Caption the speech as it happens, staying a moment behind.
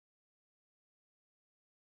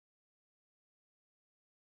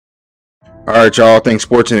Alright, y'all, thanks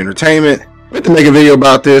sports and entertainment. I meant to make a video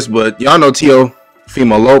about this, but y'all know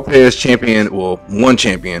Teofimo Lopez, champion, well, one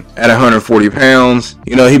champion at 140 pounds.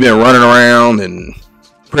 You know, he been running around and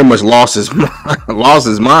pretty much lost his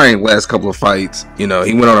mind last couple of fights. You know,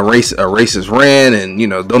 he went on a racist rant, and you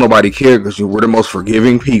know, don't nobody care because we're the most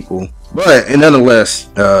forgiving people. But and nonetheless,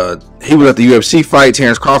 he was at the UFC fight.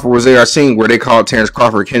 Terence Crawford was there. I seen where they called Terence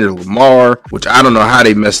Crawford Kendrick Lamar, which I don't know how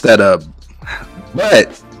they messed that up.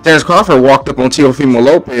 But Terence Crawford walked up on Teofimo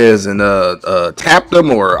Lopez and tapped him,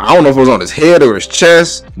 or I don't know if it was on his head or his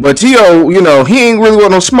chest. But Teo, you know, he ain't really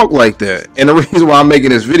want no smoke like that. And the reason why I'm making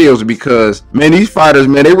this video is because, man, these fighters,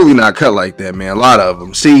 man, they really not cut like that, man. A lot of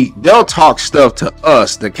them. See, they'll talk stuff to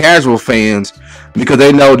us, the casual fans, because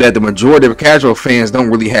they know that the majority of casual fans don't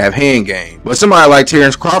really have hand game. But somebody like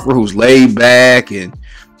Terence Crawford, who's laid back and,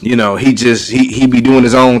 you know, he be doing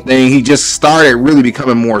his own thing. He just started really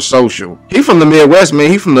becoming more social. He from the Midwest, man.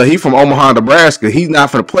 He from Omaha, Nebraska. He's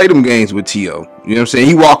not gonna play them games with Teo. You know what I'm saying?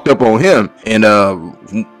 He walked up on him and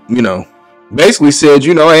you know, basically said,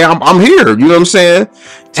 you know, hey, I'm here. You know what I'm saying?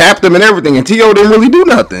 Tapped him and everything, and Teo didn't really do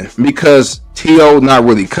nothing because Teo not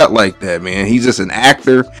really cut like that, man. He's just an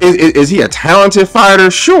actor. Is he a talented fighter?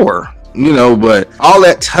 Sure. You know, but all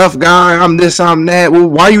that tough guy, I'm this, I'm that. Well,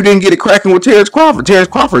 why you didn't get it cracking with Terence Crawford? Terence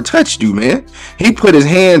Crawford touched you, man. He put his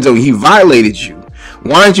hands on you. He violated you.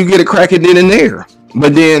 Why didn't you get it cracking then and there?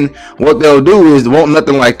 But then what they'll do is, won't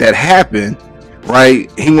nothing like that happen,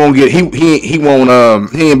 right? He won't get, he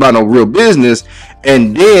ain't about no real business.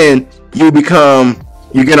 And then you get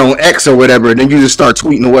on X or whatever, and then you just start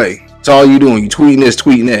tweeting away. That's all you doing. You tweeting this,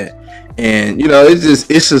 tweeting that. And you know, it's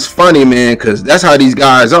just funny, man, because that's how these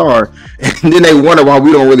guys are. And then they wonder why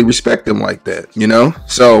we don't really respect them like that, you know.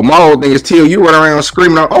 So my whole thing is, Teo, you run around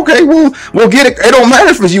screaming out, okay, well, we'll get it. It don't matter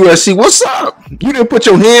if it's UFC. What's up? You didn't put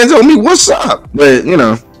your hands on me. What's up? But you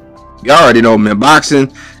know, you already know, man.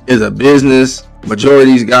 Boxing is a business.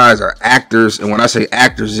 Majority of these guys are actors, and when I say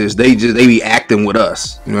actors, is they be acting with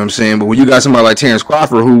us. You know what I'm saying? But when you got somebody like Terence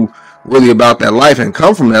Crawford who really about that life and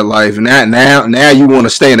come from that life, and now you want to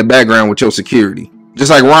stay in the background with your security, just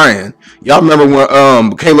like Ryan. Y'all remember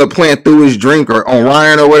when Caleb Plant threw his drink or on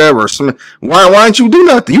Ryan or whatever? Why don't you do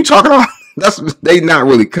nothing? You talking about they not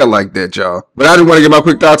really cut like that, y'all. But I just want to get my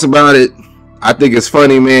quick thoughts about it. I think it's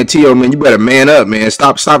funny, man. Teo, man, you better man up, man.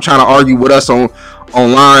 Stop trying to argue with us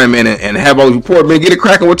online, man, and have all the report, man. Get it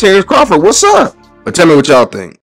cracking with Terence Crawford. What's up? But tell me what y'all think.